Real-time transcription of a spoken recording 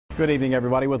Good evening,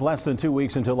 everybody. With less than 2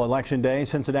 weeks until Election Day,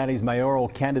 Cincinnati's mayoral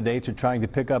candidates are trying to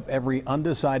pick up every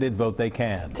undecided vote they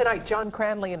can. Tonight,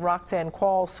 Cranley and Roxanne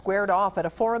Qualls squared off at a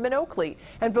forum in Oakley,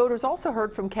 and voters also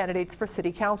heard from candidates for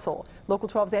City Council. Local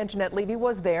 12's Angenette Levy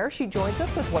was there. She joins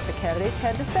us with what the candidates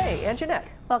had to say. Angenette.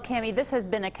 Well, Cammie, this has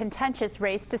been a contentious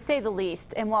race, to say the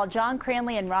least. And while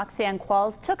Cranley and Roxanne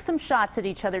Qualls took some shots at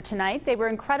each other tonight, they were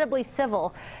incredibly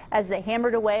civil as they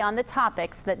hammered away on the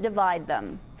topics that divide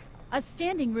them. A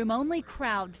standing room only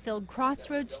crowd filled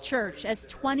Crossroads Church as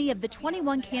 20 of the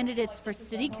 21 candidates for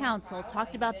City Council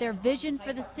talked about their vision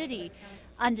for the city.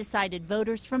 Undecided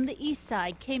voters from the east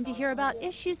side came to hear about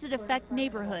issues that affect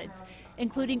neighborhoods,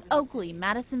 including Oakley,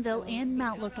 Madisonville, and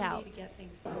Mt Lookout.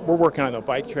 We're working on the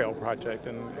bike trail project,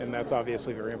 and that's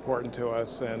obviously very important to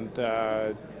us, and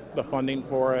the funding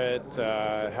for it,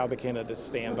 how the candidates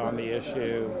stand on the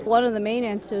issue. One of the main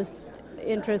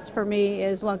interests for me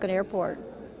is Lunken Airport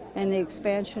and the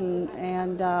expansion,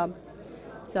 and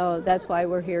so that's why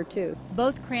we're here too.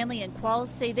 Both Cranley and Qualls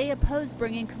say they oppose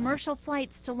bringing commercial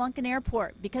flights to Lunken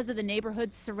Airport because of the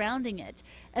neighborhoods surrounding it,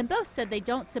 and both said they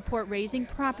don't support raising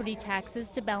property taxes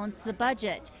to balance the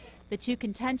budget. The two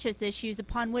contentious issues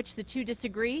upon which the two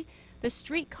disagree: the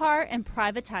streetcar and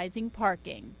privatizing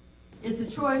parking. It's a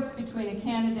choice between a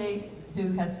candidate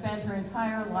who has spent her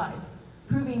entire life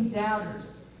proving doubters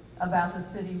about the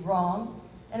city wrong,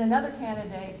 and another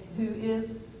candidate who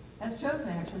has chosen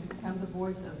actually to become the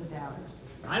voice of the doubters.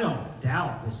 I don't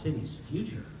doubt the city's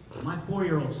future. My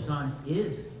 4-year-old son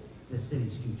is the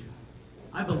city's future.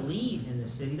 I believe in the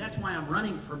city. That's why I'm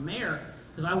running for mayor,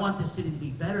 because I want the city to be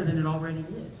better than it already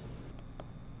is.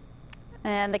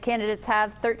 And the candidates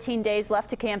have 13 days left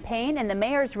to campaign. In the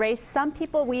mayor's race, some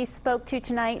people we spoke to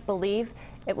tonight believe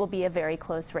it will be a very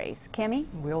close race. Cammie?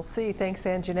 We'll see. Thanks,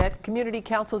 Angenette. Community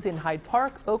councils in Hyde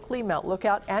Park, Oakley, Mt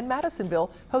Lookout, and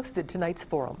Madisonville hosted tonight's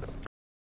forum.